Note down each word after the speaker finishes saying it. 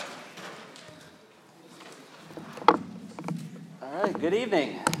All right, good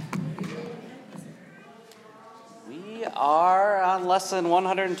evening. We are on lesson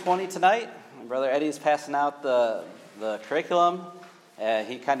 120 tonight. Brother Eddie is passing out the curriculum.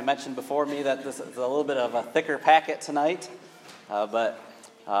 He kind of mentioned before me that this is a little bit of a thicker packet tonight, but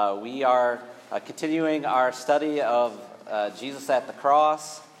we are continuing our study of Jesus at the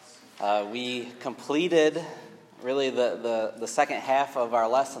cross. We completed really the second half of our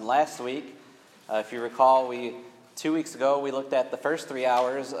lesson last week. If you recall, 2 weeks ago, we looked at the first 3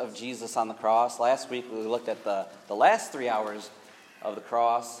 hours of Jesus on the cross. Last week, we looked at the last 3 hours of the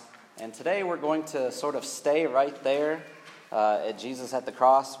cross. And today, we're going to sort of stay right there at Jesus at the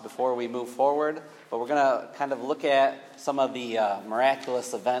cross before we move forward. But we're going to kind of look at some of the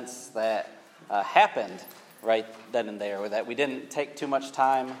miraculous events that happened right then and there, that we didn't take too much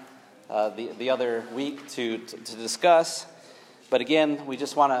time the other week to discuss. But again, we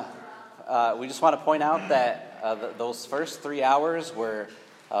just want to point out that those first 3 hours were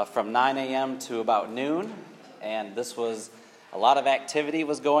from 9 a.m. to about noon, and this was a lot of activity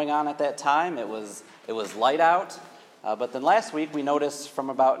was going on at that time. It was light out, but then last week we noticed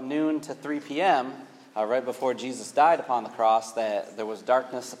from about noon to 3 p.m., right before Jesus died upon the cross, that there was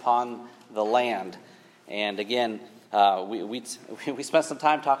darkness upon the land. And again, we spent some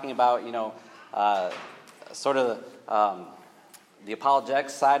time talking about sort of the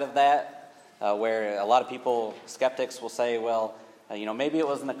apologetics side of that. Where a lot of people, skeptics, will say, well, maybe it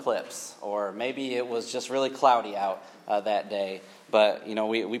was an eclipse, or maybe it was just really cloudy out that day. But,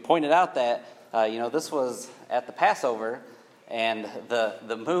 we pointed out that, this was at the Passover, and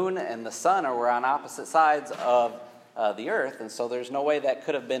the moon and the sun were on opposite sides of the earth, and so there's no way that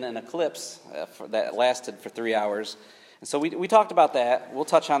could have been an eclipse that lasted for 3 hours. And so we talked about that. We'll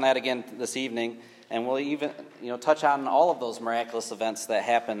touch on that again this evening. And we'll even, touch on all of those miraculous events that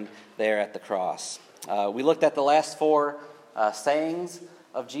happened there at the cross. We looked at the last 4 sayings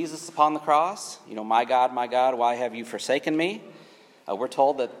of Jesus upon the cross. My God, why have you forsaken me? We're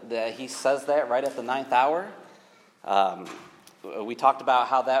told that he says that right at the 9th hour. We talked about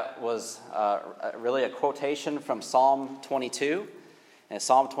how that was really a quotation from Psalm 22. And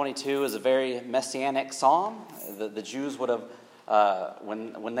Psalm 22 is a very messianic psalm. The Jews would have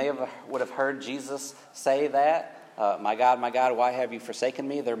when they would have heard Jesus say that, my God, why have you forsaken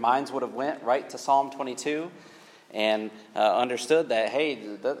me? Their minds would have went right to Psalm 22 and understood that,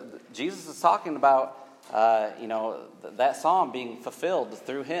 hey, Jesus is talking about, that psalm being fulfilled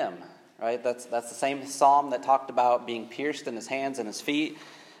through him, right? That's the same psalm that talked about being pierced in his hands and his feet,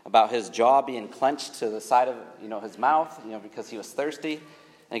 about his jaw being clenched to the side of, his mouth, because he was thirsty.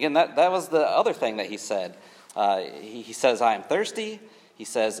 And again, that was the other thing that he said. He says, I am thirsty. He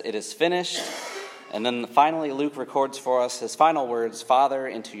says, it is finished. And then finally, Luke records for us his final words, Father,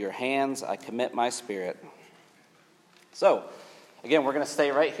 into your hands I commit my spirit. So, again, we're going to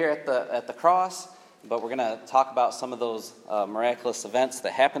stay right here at the cross, but we're going to talk about some of those miraculous events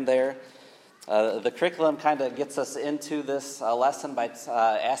that happened there. The curriculum kind of gets us into this lesson by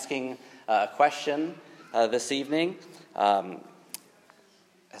asking a question this evening.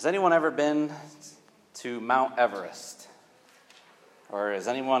 Has anyone ever been to Mount Everest? Or is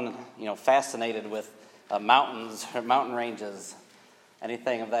anyone, fascinated with mountains or mountain ranges?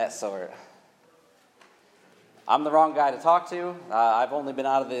 Anything of that sort? I'm the wrong guy to talk to. I've only been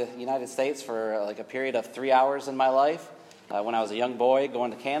out of the United States for like a period of 3 hours in my life when I was a young boy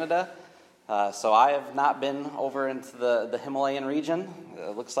going to Canada. So I have not been over into the Himalayan region.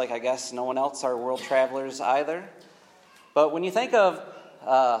 It looks like, I guess, no one else are world travelers either. But when you think of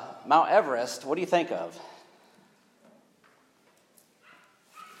Mount Everest, what do you think of?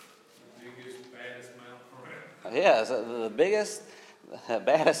 The biggest, baddest mountain around. Yeah, it's the biggest,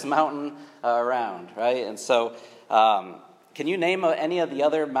 baddest mountain around, right? And so, can you name any of the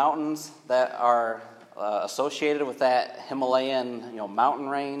other mountains that are associated with that Himalayan, mountain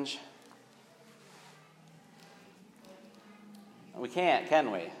range? We can't,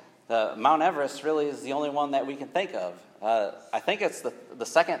 can we? Mount Everest really is the only one that we can think of. I think it's the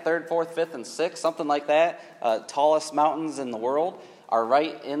second, third, fourth, fifth, and sixth, something like that. Tallest mountains in the world are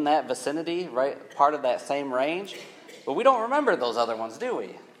right in that vicinity, right, part of that same range. But we don't remember those other ones, do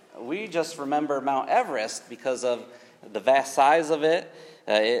we? We just remember Mount Everest because of the vast size of it.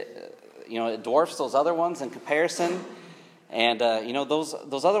 It dwarfs those other ones in comparison, and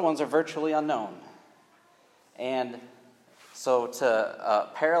those other ones are virtually unknown. And so to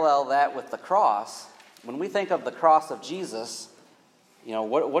parallel that with the cross. When we think of the cross of Jesus,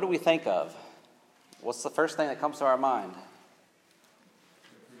 what do we think of? What's the first thing that comes to our mind?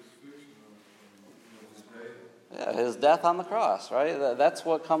 Yeah, his death on the cross, right? That's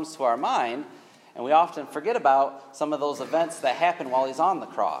what comes to our mind. And we often forget about some of those events that happen while he's on the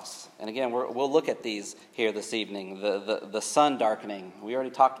cross. And again, we'll look at these here this evening. The sun darkening. We already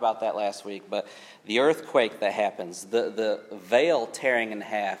talked about that last week. But the earthquake that happens, the veil tearing in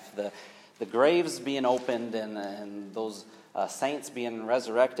half, the graves being opened, and those saints being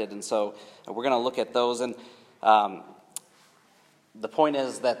resurrected. And so we're going to look at those. And the point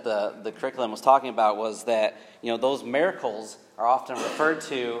is that the curriculum was talking about was that, those miracles are often referred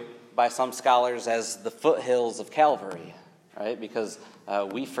to by some scholars as the foothills of Calvary, right? Because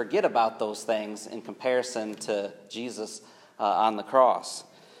we forget about those things in comparison to Jesus on the cross.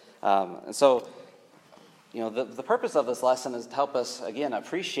 And so, the purpose of this lesson is to help us, again,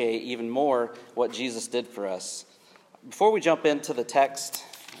 appreciate even more what Jesus did for us. Before we jump into the text,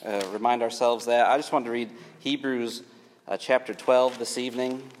 remind ourselves that, I just wanted to read Hebrews chapter 12 this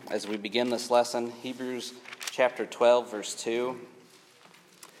evening as we begin this lesson. Hebrews chapter 12, verse 2.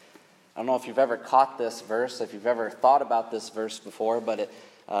 I don't know if you've ever caught this verse, if you've ever thought about this verse before, but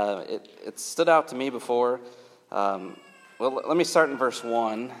it stood out to me before. Well, let me start in verse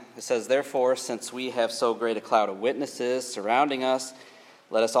 1. It says, "Therefore, since we have so great a cloud of witnesses surrounding us,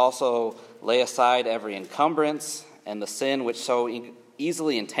 let us also lay aside every encumbrance and the sin which so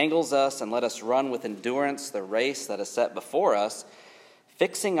easily entangles us, and let us run with endurance the race that is set before us,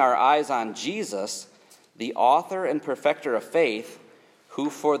 fixing our eyes on Jesus, the author and perfecter of faith, who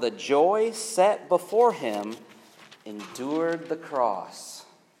for the joy set before him endured the cross,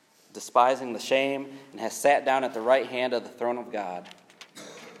 despising the shame, and has sat down at the right hand of the throne of God."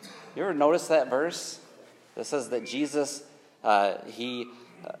 You ever notice that verse? It says that Jesus,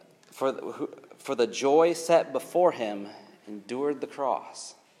 for the joy set before him, endured the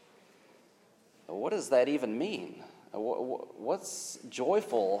cross. What does that even mean? What's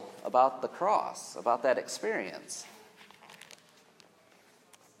joyful about the cross, about that experience?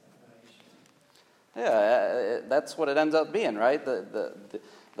 Yeah, that's what it ends up being, right? The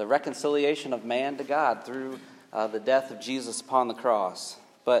reconciliation of man to God through the death of Jesus upon the cross.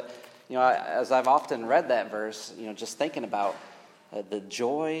 But, as I've often read that verse, just thinking about the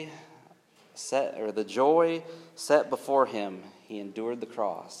joy set before him, he endured the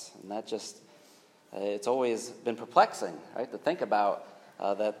cross. And that just, it's always been perplexing, right? To think about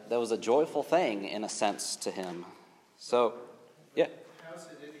that was a joyful thing in a sense to him. So, yeah. How's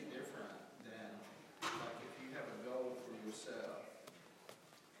it any different than, like, if you have a goal for yourself,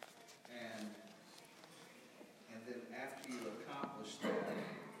 and then after you accomplish that,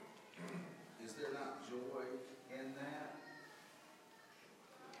 is there not joy in that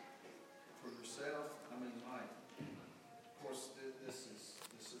for yourself? I mean, like, of course, this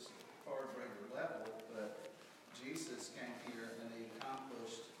is a far greater level, but Jesus came here and he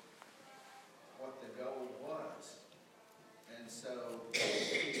accomplished what the goal was. And so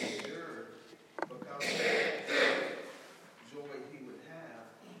he endured because of the joy he would have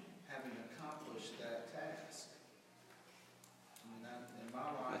having accomplished that task. I mean, in my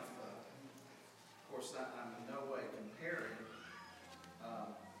life, of course, I'm in no way comparing,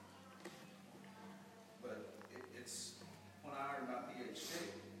 but it's when I earned my PhD,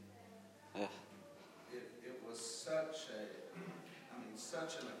 it was such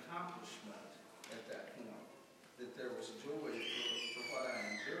an accomplishment at that point that there was joy for what I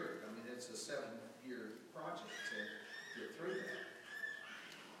endured. I mean, it's a 7-year project to get through that.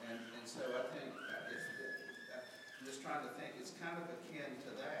 And so I think, I'm just trying to think, it's kind of akin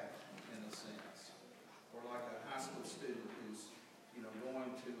to that in a sense. Or like a high school student who's,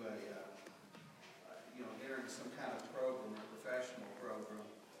 going to entering some kind of program, a professional program,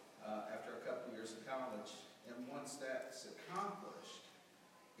 after a couple years of college. And once that's accomplished,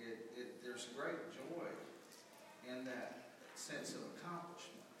 there's great joy in that sense of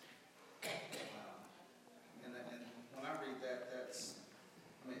accomplishment. And when I read that,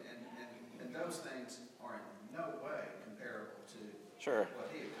 and those things are in no way comparable to what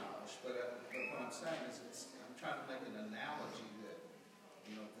he accomplished. But what I'm saying is, I'm trying to make an analogy that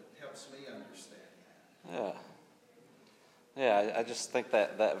helps me understand that. Yeah, I just think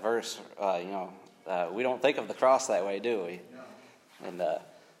that verse, we don't think of the cross that way, do we? No.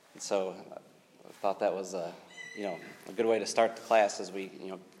 And so I thought that was a good way to start the class as we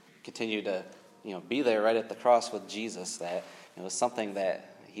continue to be there right at the cross with Jesus. That it was something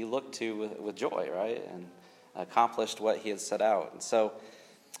that he looked to with joy, right, and accomplished what he had set out. And so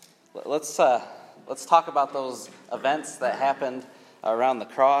let's talk about those events that happened around the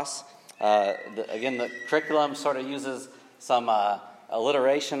cross. Again, the curriculum sort of uses some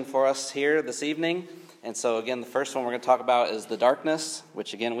alliteration for us here this evening. And so, again, the first one we're going to talk about is the darkness,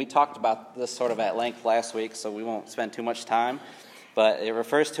 which, again, we talked about this sort of at length last week, so we won't spend too much time. but it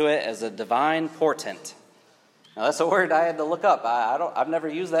refers to it as a divine portent. Now, that's a word I had to look up. I've never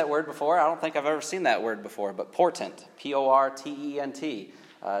used that word before. I don't think I've ever seen that word before. But portent, P-O-R-T-E-N-T,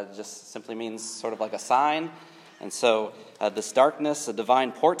 just simply means sort of like a sign. And so this darkness, a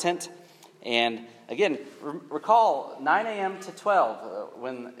divine portent. And again, recall 9 a.m. to 12,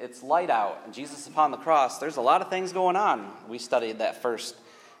 when it's light out and Jesus is upon the cross, there's a lot of things going on. We studied that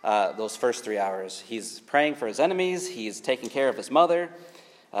those first 3 hours. He's praying for his enemies. He's taking care of his mother.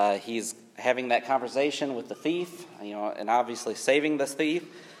 He's having that conversation with the thief, and obviously saving this thief.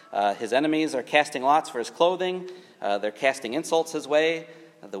 His enemies are casting lots for his clothing. They're casting insults his way.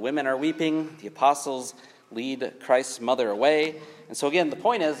 The women are weeping. The apostles lead Christ's mother away. And so again, the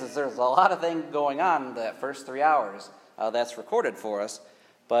point is there's a lot of things going on in that first 3 hours that's recorded for us.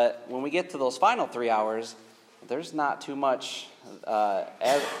 But when we get to those final 3 hours, there's not too much,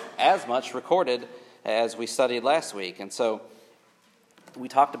 as much recorded as we studied last week. And so we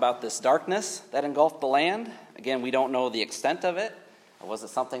talked about this darkness that engulfed the land. Again, we don't know the extent of it. Was it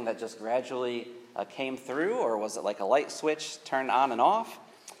something that just gradually came through, or was it like a light switch turned on and off?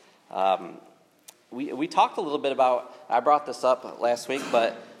 We talked a little bit about, I brought this up last week,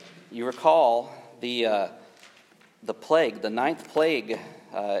 but you recall the plague, the 9th plague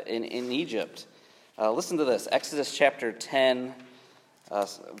in Egypt. Listen to this, Exodus chapter 10,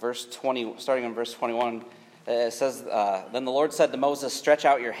 verse 20, starting in verse 21. It says, Then the Lord said to Moses, Stretch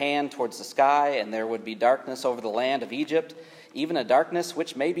out your hand towards the sky, and there would be darkness over the land of Egypt, even a darkness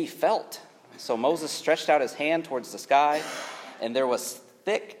which may be felt. So Moses stretched out his hand towards the sky, and there was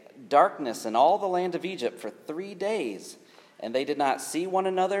thick darkness in all the land of Egypt for 3 days. And they did not see one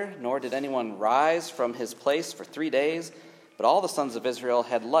another, nor did anyone rise from his place for 3 days. But all the sons of Israel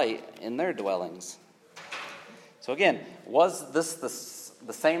had light in their dwellings. So again, was this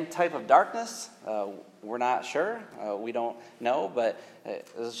the same type of darkness? We're not sure. We don't know. But it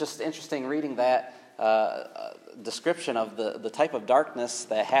was just interesting reading that description of the type of darkness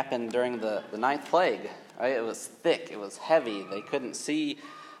that happened during the 9th plague. Right? It was thick. It was heavy. They couldn't see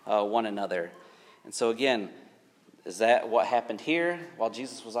one another. And so again, is that what happened here while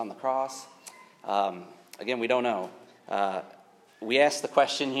Jesus was on the cross? Again, we don't know. We asked the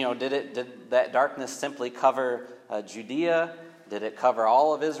question, did that darkness simply cover Judea? Did it cover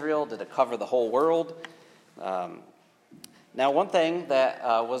all of Israel? Did it cover the whole world? Now, one thing that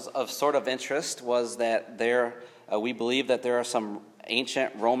was of sort of interest was that we believe that there are some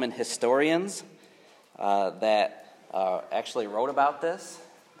ancient Roman historians that actually wrote about this,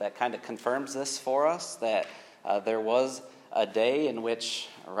 that kind of confirms this for us, that there was a day in which,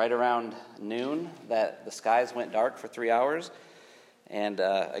 right around noon, that the skies went dark for 3 hours. And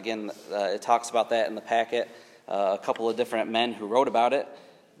again, it talks about that in the packet, a couple of different men who wrote about it.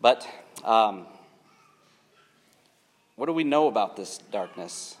 But what do we know about this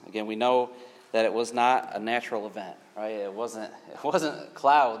darkness? Again, we know that it was not a natural event, right? It wasn't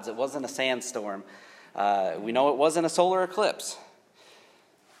clouds. It wasn't a sandstorm. We know it wasn't a solar eclipse.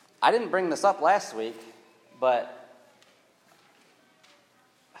 I didn't bring this up last week, but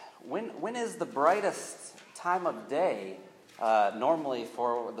when is the brightest time of day normally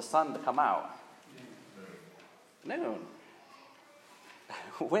for the sun to come out? Noon.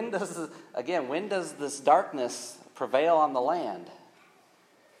 When does this darkness prevail on the land?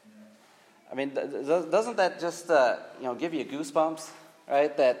 I mean, doesn't that just give you goosebumps,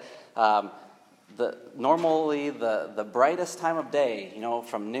 right? That normally the brightest time of day,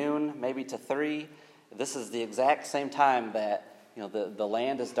 from noon maybe to 3, this is the exact same time that the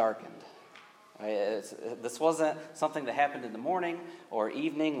land is darkened. Right? This wasn't something that happened in the morning or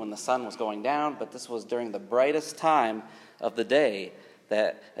evening when the sun was going down, but this was during the brightest time of the day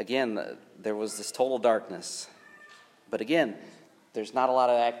that, again, there was this total darkness. But again, there's not a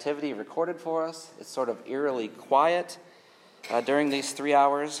lot of activity recorded for us. It's sort of eerily quiet during these 3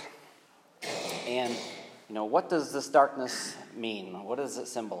 hours. And, what does this darkness mean? What does it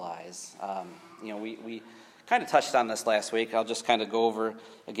symbolize? We kind of touched on this last week. I'll just kind of go over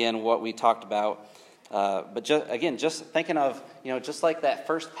again what we talked about. But just thinking of, just like that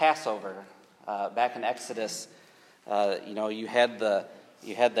first Passover back in Exodus, you had that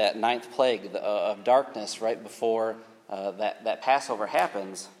 9th plague of darkness right before that Passover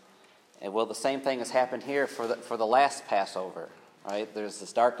happens. And well, the same thing has happened here for the last Passover, right? There's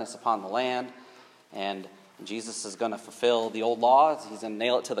this darkness upon the land, and Jesus is going to fulfill the old law. He's going to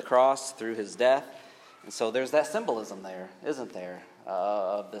nail it to the cross through his death. And so there's that symbolism there, isn't there,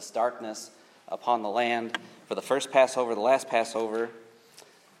 of this darkness upon the land for the first Passover, the last Passover.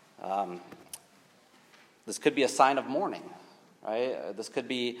 This could be a sign of mourning, right? This could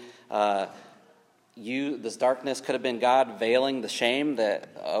be this darkness could have been God veiling the shame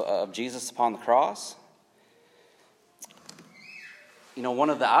of Jesus upon the cross. One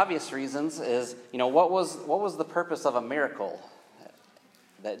of the obvious reasons is, what was the purpose of a miracle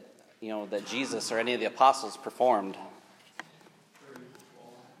that Jesus or any of the apostles performed?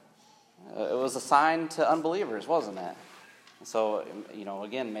 It was a sign to unbelievers, wasn't it? So,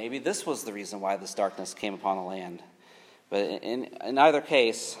 again, maybe this was the reason why this darkness came upon the land. But in either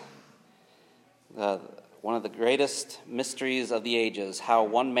case, one of the greatest mysteries of the ages, how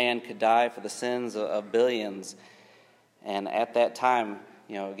one man could die for the sins of billions. And at that time,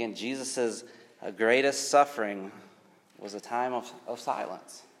 again, Jesus' greatest suffering was a time of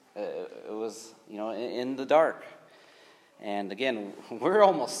silence. It was, in the dark. And again, we're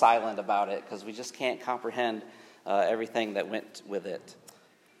almost silent about it because we just can't comprehend everything that went with it.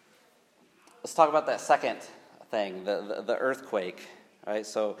 Let's talk about that second thing, the earthquake. Right?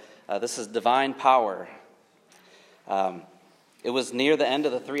 So this is divine power. It was near the end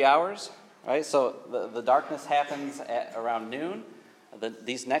of the 3 hours. Right? So the darkness happens at around noon.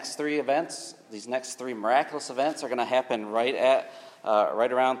 These next three events, these next three miraculous events, are going to happen right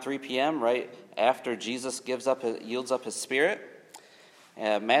around 3 p.m. Right after Jesus yields up his spirit.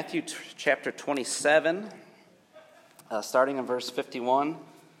 Matthew chapter 27, starting in verse 51.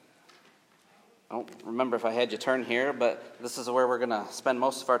 I don't remember if I had you turn here, but this is where we're going to spend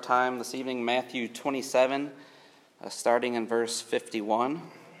most of our time this evening. Matthew 27, starting in verse 51.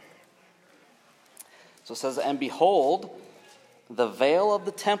 So it says, "And behold, the veil of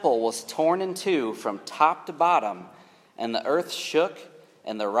the temple was torn in two from top to bottom, and the earth shook,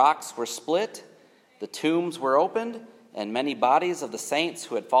 and the rocks were split, the tombs were opened, and many bodies of the saints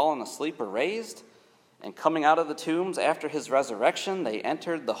who had fallen asleep were raised. And coming out of the tombs after his resurrection, they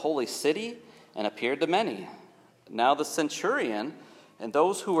entered the holy city and appeared to many. Now the centurion and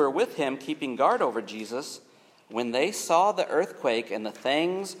those who were with him keeping guard over Jesus, when they saw the earthquake and the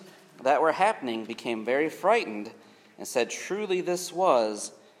things that were happening, became very frightened and said, 'Truly this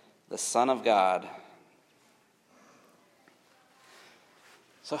was the Son of God.'"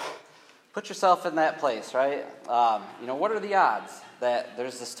 So put yourself in that place, right? What are the odds that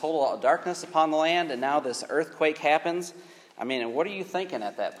there's this total darkness upon the land and now this earthquake happens? I mean, what are you thinking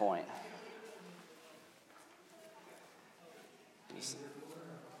at that point?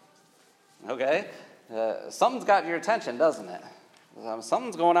 Okay. Something's got your attention, doesn't it?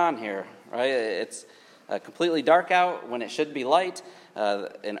 Something's going on here, right? It's completely dark out when it should be light.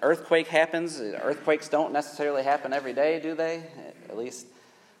 An earthquake happens. Earthquakes don't necessarily happen every day, do they? At least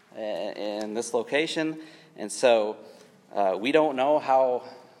in this location. And so we don't know how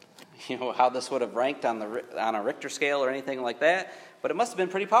this would have ranked on a Richter scale or anything like that. But it must have been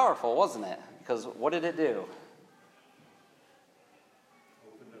pretty powerful, wasn't it? Because what did it do?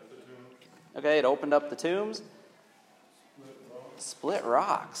 Okay, it opened up the tombs. Split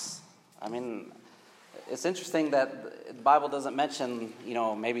rocks. I mean, it's interesting that the Bible doesn't mention,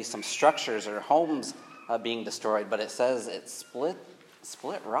 maybe some structures or homes being destroyed, but it says it split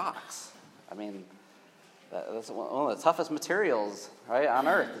rocks. I mean, that's one of the toughest materials, right, on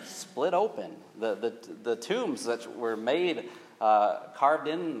earth. It's split open. The tombs that were made, carved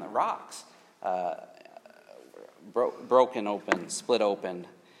in the rocks, broken open, split open.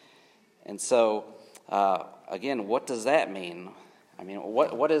 And so, again, what does that mean? I mean,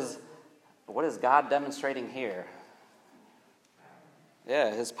 what is God demonstrating here?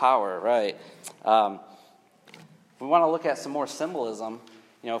 Yeah, his power, right. We want to look at some more symbolism.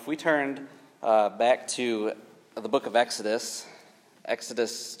 If we turned back to the book of Exodus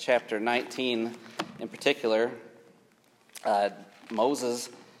chapter 19 in particular, Moses,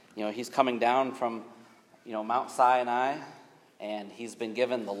 he's coming down from, Mount Sinai, and he's been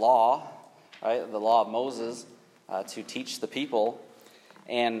given the law, right, the law of Moses, to teach the people.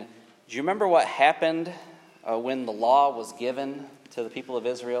 And do you remember what happened when the law was given to the people of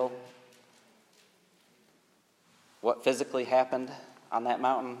Israel? What physically happened on that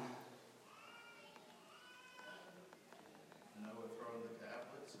mountain? Noah throwing the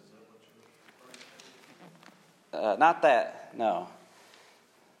tablets, is that what you're referring to? Not that, no.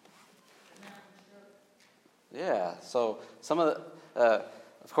 Yeah, so some of the,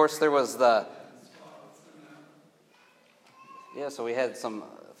 of course there was so we had some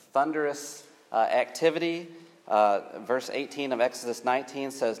thunderous activity. Verse 18 of Exodus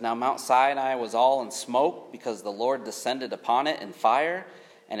 19 says, "Now Mount Sinai was all in smoke because the Lord descended upon it in fire,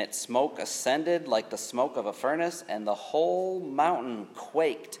 and its smoke ascended like the smoke of a furnace, and the whole mountain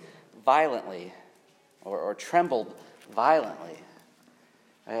quaked violently," or trembled violently.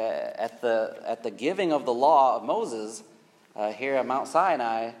 At the giving of the law of Moses here at Mount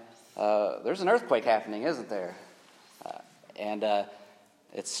Sinai, there's an earthquake happening, isn't there? And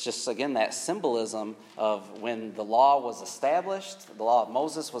it's just, again, that symbolism of when the law was established, the law of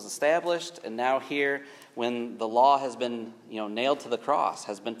Moses was established, and now here, when the law has been, nailed to the cross,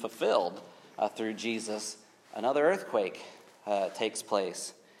 has been fulfilled through Jesus, another earthquake takes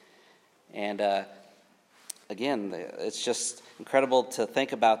place. And again, it's just incredible to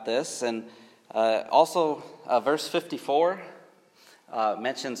think about this. And also, verse 54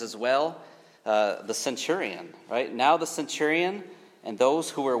 mentions as well the centurion, right? Now the centurion and those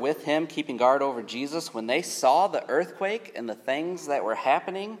who were with him keeping guard over Jesus, when they saw the earthquake and the things that were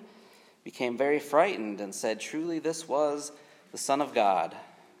happening, became very frightened and said, "Truly this was the Son of God."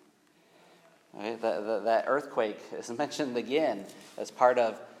 Right? That earthquake is mentioned again as part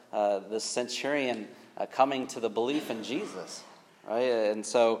of the centurion coming to the belief in Jesus. Right? And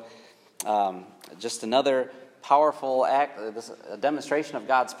so just another powerful act, a demonstration of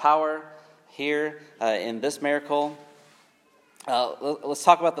God's power here in this miracle. Let's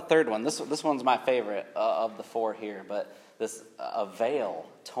talk about the third one. This one's my favorite of the four here, but a veil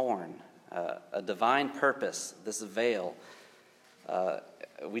torn, a divine purpose, this veil.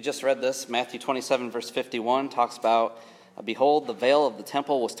 We just read this, Matthew 27, verse 51, talks about, "Behold, the veil of the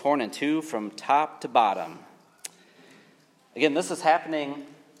temple was torn in two from top to bottom." Again, this is happening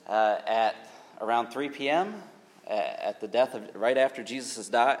at around 3 p.m., at the death of, right after Jesus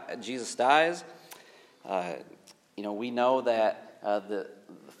dies. We know that the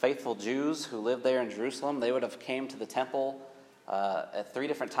faithful Jews who lived there in Jerusalem, they would have came to the temple at 3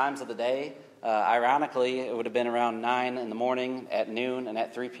 different times of the day. Ironically, it would have been around 9 in the morning, at noon, and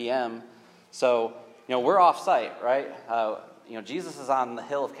at 3 p.m. So, we're off site, right? Jesus is on the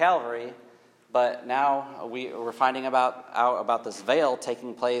hill of Calvary, but now we're finding out about this veil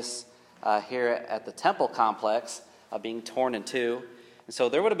taking place here at the temple complex, being torn in two. And so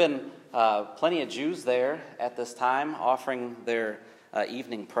there would have been plenty of Jews there at this time offering their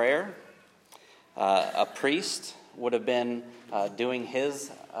evening prayer. A priest would have been doing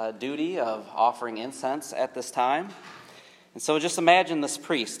his duty of offering incense at this time. And so just imagine this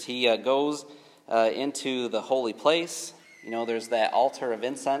priest. He goes into the holy place. There's that altar of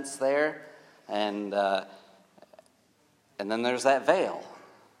incense there, and then there's that veil,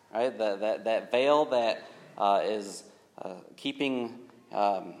 right? That veil that is keeping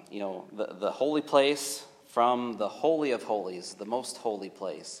the holy place from the Holy of Holies, the most holy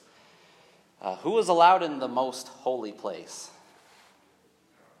place. Who was allowed in the most holy place?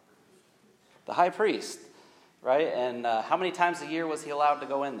 The high priest, right? And how many times a year was he allowed to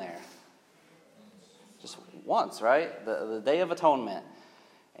go in there? Just once, right? The Day of Atonement.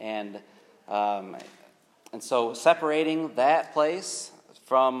 And so separating that place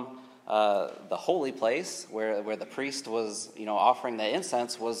from the holy place where the priest was, offering the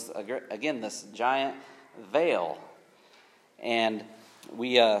incense was, again, this giant veil. And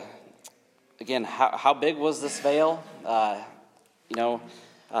we, again, how big was this veil?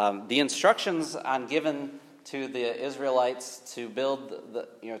 The instructions given to the Israelites to build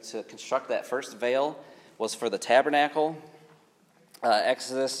to construct that first veil was for the tabernacle.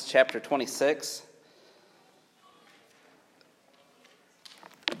 Exodus chapter 26.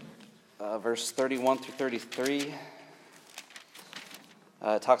 Verse 31 through 33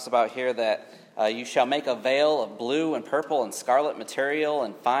 talks about here that you shall make a veil of blue and purple and scarlet material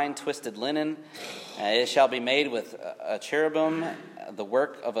and fine twisted linen. It shall be made with a cherubim, the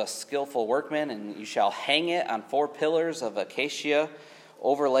work of a skillful workman, and you shall hang it on 4 pillars of acacia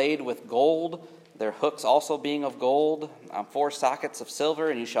overlaid with gold, their hooks also being of gold, on 4 sockets of silver,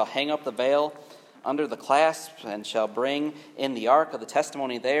 and you shall hang up the veil under the clasp, and shall bring in the ark of the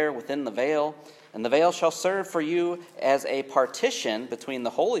testimony there within the veil. And the veil shall serve for you as a partition between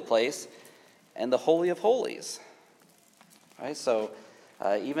the holy place and the Holy of Holies. Right? So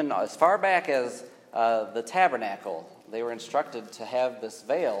even as far back as the tabernacle, they were instructed to have this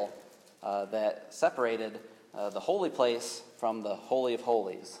veil that separated the holy place from the Holy of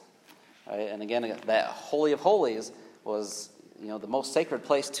Holies. Right? And again, that Holy of Holies was the most sacred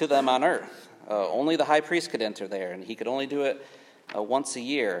place to them on earth. Only the high priest could enter there, and he could only do it once a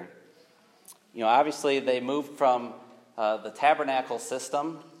year. Obviously they moved from the tabernacle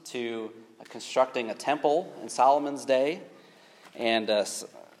system to constructing a temple in Solomon's day, and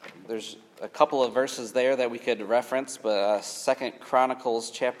there's a couple of verses there that we could reference, but 2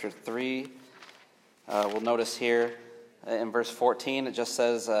 Chronicles chapter 3, we'll notice here in verse 14, it just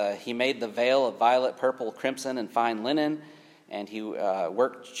says, he made the veil of violet, purple, crimson, and fine linen, and he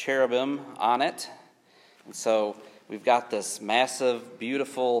worked cherubim on it. And so we've got this massive,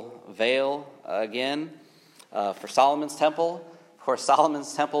 beautiful veil again for Solomon's temple. course,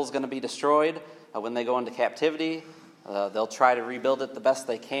 Solomon's temple is going to be destroyed when they go into captivity. They'll try to rebuild it the best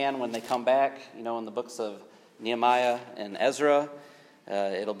they can when they come back, in the books of Nehemiah and Ezra.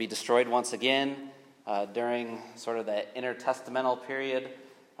 It'll be destroyed once again during sort of that intertestamental period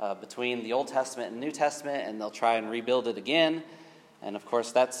between the Old Testament and New Testament, and they'll try and rebuild it again. And, of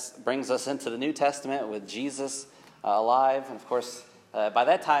course, that brings us into the New Testament with Jesus alive. And, of course, by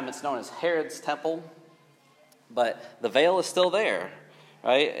that time it's known as Herod's temple, but the veil is still there,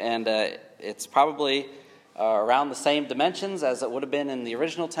 right? And it's probably around the same dimensions as it would have been in the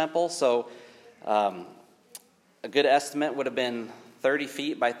original temple. So a good estimate would have been 30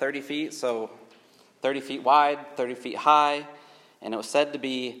 feet by 30 feet, so 30 feet wide, 30 feet high. And it was said to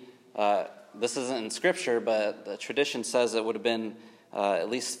be, this isn't in Scripture, but the tradition says it would have been at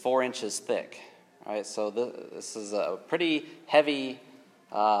least 4 inches thick. Right? So this is a pretty heavy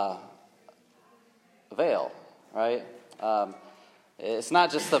veil, right? It's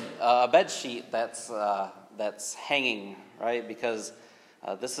not just a bed sheet that's hanging, right? Because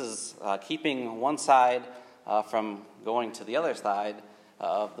this is keeping one side from going to the other side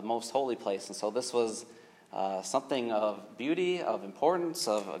of the most holy place. And so this was something of beauty, of importance,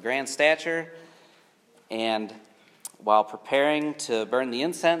 of a grand stature. And while preparing to burn the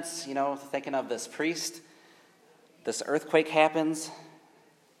incense, thinking of this priest, this earthquake happens,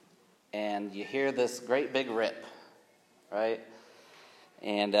 and you hear this great big rip, right?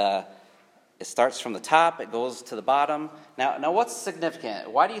 And it starts from the top, it goes to the bottom. Now what's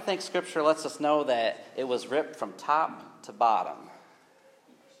significant? Why do you think Scripture lets us know that it was ripped from top to bottom?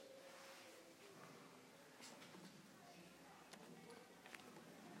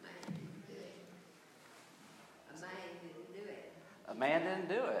 A man didn't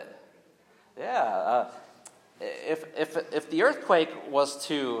do it. Yeah. If the earthquake was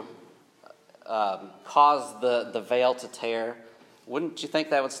to cause the veil to tear, wouldn't you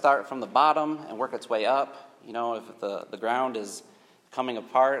think that would start from the bottom and work its way up? If the ground is coming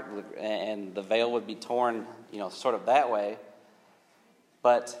apart and the veil would be torn, sort of that way.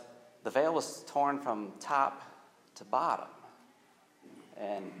 But the veil was torn from top to bottom.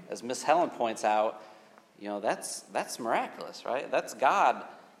 And as Miss Helen points out, that's miraculous, right? That's God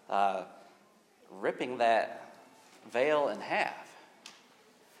ripping that veil in half.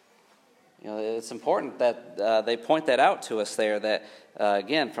 It's important that they point that out to us there, that,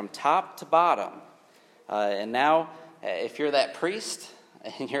 again, from top to bottom. And now, if you're that priest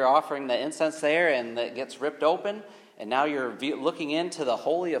and you're offering the incense there and that gets ripped open, and now you're looking into the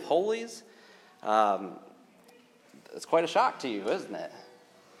Holy of Holies, it's quite a shock to you, isn't it?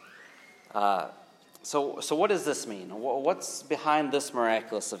 So what does this mean? What's behind this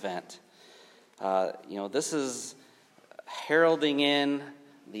miraculous event? This is heralding in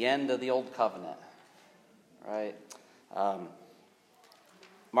the end of the Old Covenant, right?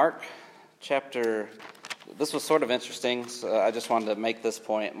 Mark chapter, this was sort of interesting, so I just wanted to make this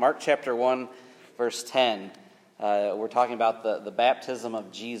point. Mark chapter 1, verse 10, we're talking about the baptism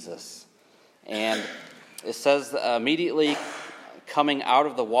of Jesus. And it says, immediately coming out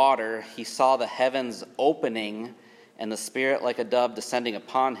of the water, he saw the heavens opening and the Spirit like a dove descending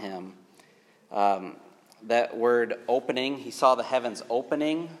upon him. That word opening, he saw the heavens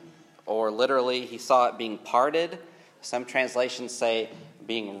opening, or literally he saw it being parted. Some translations say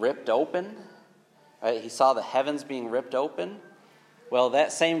being ripped open. Right? He saw the heavens being ripped open. Well,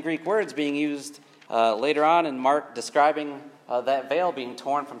 that same Greek word's being used later on in Mark describing that veil being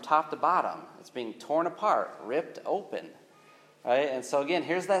torn from top to bottom. It's being torn apart, ripped open. Right? And so again,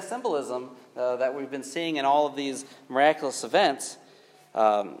 here's that symbolism that we've been seeing in all of these miraculous events.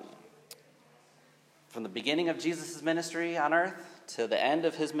 From the beginning of Jesus' ministry on earth to the end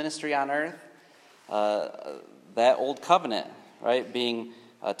of his ministry on earth, that old covenant, right, being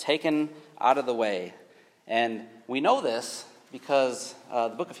taken out of the way. And we know this because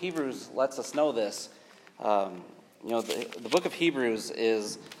the book of Hebrews lets us know this. The book of Hebrews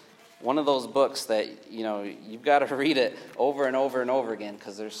is one of those books that, you've got to read it over and over and over again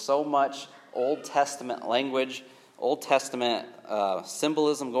because there's so much Old Testament language, Old Testament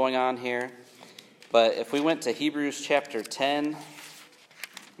symbolism going on here. But if we went to Hebrews chapter 10,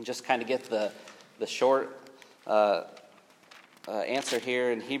 and just kind of get the short answer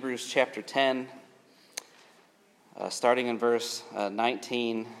here in Hebrews chapter 10, starting in verse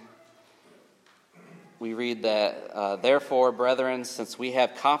 19, we read that, therefore, brethren, since we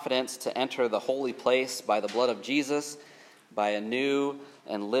have confidence to enter the holy place by the blood of Jesus, by a new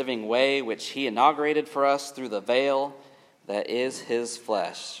and living way which he inaugurated for us through the veil that is his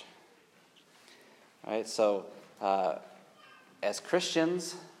flesh. Right, so as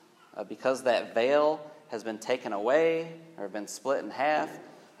Christians, because that veil has been taken away or been split in half,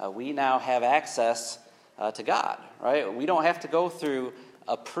 we now have access to God, right? We don't have to go through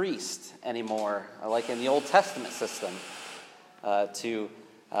a priest anymore, like in the Old Testament system, to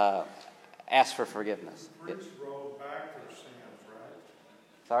ask for forgiveness. The priests rolled back their sins, right?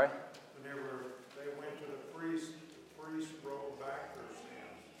 Sorry? Whenever they went to the priest rolled back their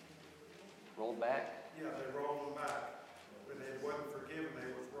sins. Rolled back? Yeah, they rolled them back. When they wasn't forgiven, they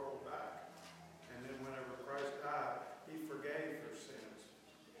was rolled back. And then whenever Christ died, he forgave their sins.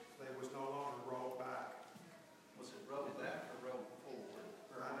 They was no longer rolled back. Was it rolled back or rolled forward?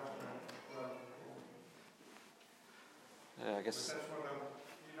 I don't know. Well, Yeah, I but guess. that's what I'm,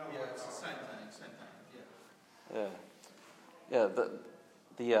 you know. Yeah, what it's the I'm same talking thing, yeah.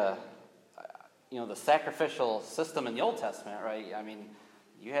 Yeah. The sacrificial system in the Old Testament, right? I mean,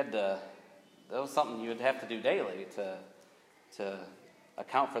 that was something you would have to do daily to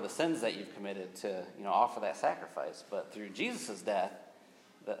account for the sins that you've committed, to offer that sacrifice. But through Jesus' death,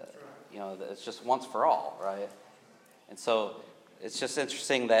 it's just once for all, right? And so it's just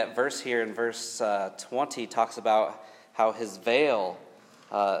interesting that verse here in verse 20 talks about how his veil,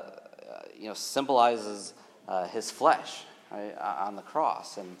 symbolizes his flesh, right, on the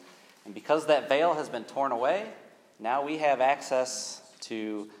cross. And because that veil has been torn away, now we have access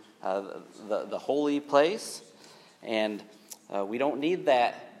to the holy place, and we don't need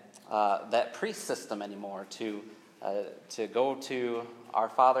that priest system anymore to go to our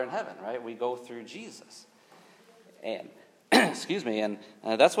Father in heaven, right? We go through Jesus. And excuse me, and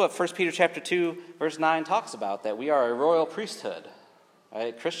that's what 1 Peter chapter 2, verse 9 talks about, that we are a royal priesthood.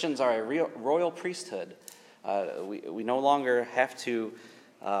 Right? Christians are a royal priesthood. We no longer have to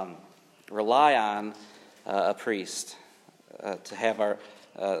rely on a priest to have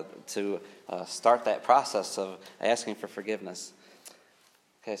to start that process of asking for forgiveness.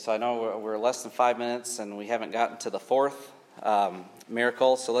 Okay, so I know we're less than 5 minutes, and we haven't gotten to the fourth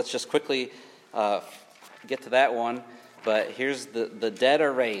miracle, so let's just quickly get to that one. But here's the dead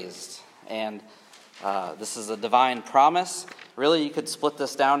are raised, and this is a divine promise. Really, you could split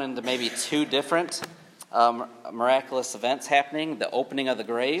this down into maybe two different miraculous events happening: the opening of the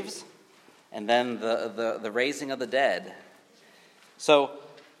graves, and then the raising of the dead. So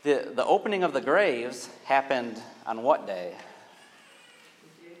the opening of the graves happened on what day?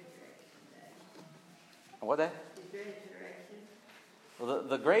 On what day? Well,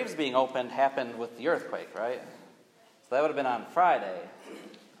 the graves being opened happened with the earthquake, right? So that would have been on Friday.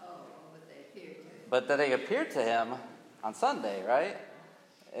 But they appeared to him on Sunday, right?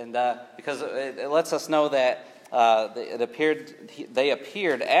 And because it lets us know that they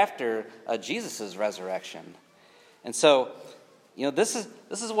appeared after Jesus' resurrection. And so, this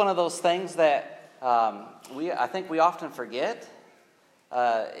is one of those things that I think we often forget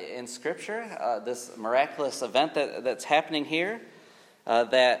in Scripture. This miraculous event that's happening here.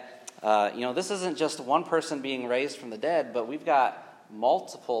 This isn't just one person being raised from the dead, but we've got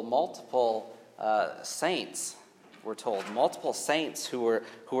multiple saints. We're told multiple saints who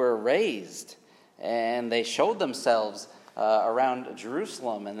were raised, and they showed themselves around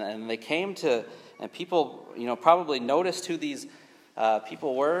Jerusalem, and they came to, and people probably noticed who these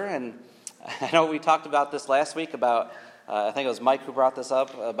people were. And I know we talked about this last week about I think it was Mike who brought this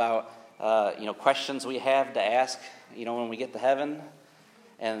up about questions we have to ask when we get to heaven.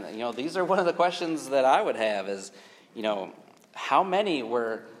 And these are one of the questions that I would have is how many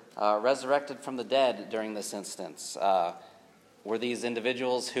were resurrected from the dead during this instance? Were these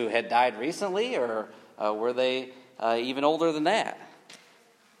individuals who had died recently, or were they even older than that?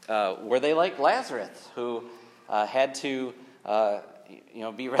 Were they like Lazarus, who had to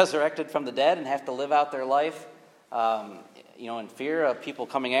be resurrected from the dead and have to live out their life in fear of people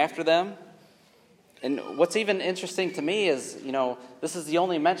coming after them? And what's even interesting to me is, this is the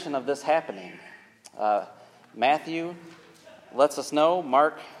only mention of this happening. Matthew lets us know,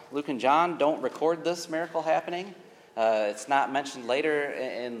 Mark, Luke, and John don't record this miracle happening. It's not mentioned later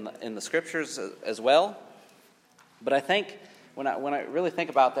in the Scriptures as well. But I think, when I really think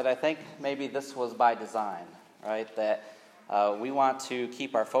about that, I think maybe this was by design, right? That we want to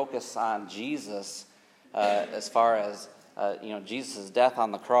keep our focus on Jesus as far as, Jesus' death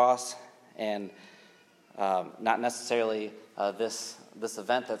on the cross, and not necessarily this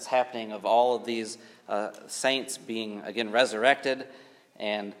event that's happening of all of these saints being, again, resurrected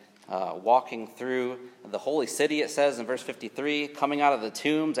and walking through the holy city. It says in verse 53, coming out of the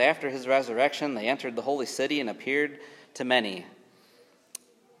tombs after his resurrection, they entered the holy city and appeared to many.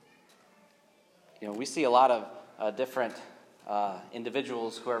 We see a lot of different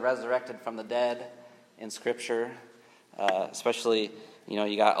individuals who are resurrected from the dead in Scripture, especially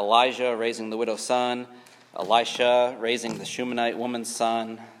You got Elijah raising the widow's son, Elisha raising the Shunammite woman's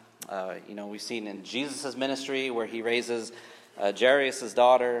son. We've seen in Jesus' ministry where he raises Jairus'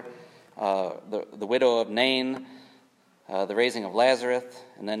 daughter, the widow of Nain, the raising of Lazarus,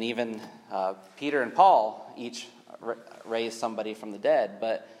 and then even Peter and Paul each raised somebody from the dead.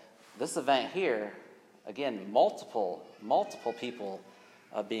 But this event here, again, multiple people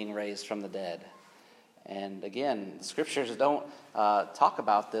being raised from the dead. And again, the scriptures don't talk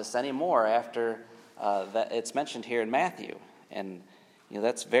about this anymore after that it's mentioned here in Matthew. And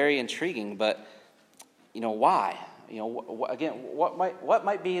that's very intriguing. But why? Again, what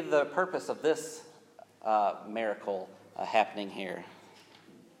might be the purpose of this miracle happening here?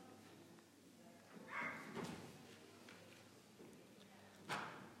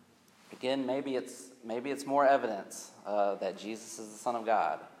 Again, maybe it's more evidence that Jesus is the Son of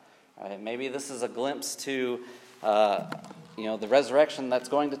God. Right? Maybe this is a glimpse to the resurrection that's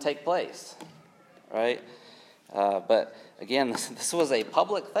going to take place. Right? But again, this was a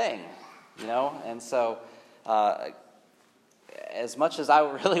public thing, and so as much as I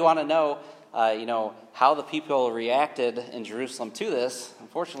really want to know, how the people reacted in Jerusalem to this,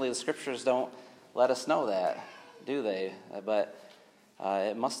 unfortunately, the scriptures don't let us know that, do they? But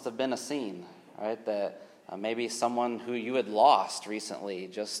it must have been a scene, right? That maybe someone who you had lost recently,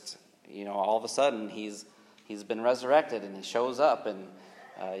 just all of a sudden he's been resurrected and he shows up, and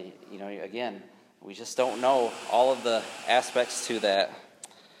again, we just don't know all of the aspects to that.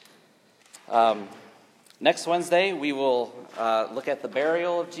 Next Wednesday, we will look at the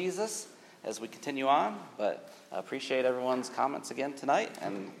burial of Jesus as we continue on, but I appreciate everyone's comments again tonight,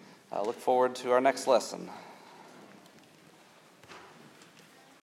 and look forward to our next lesson.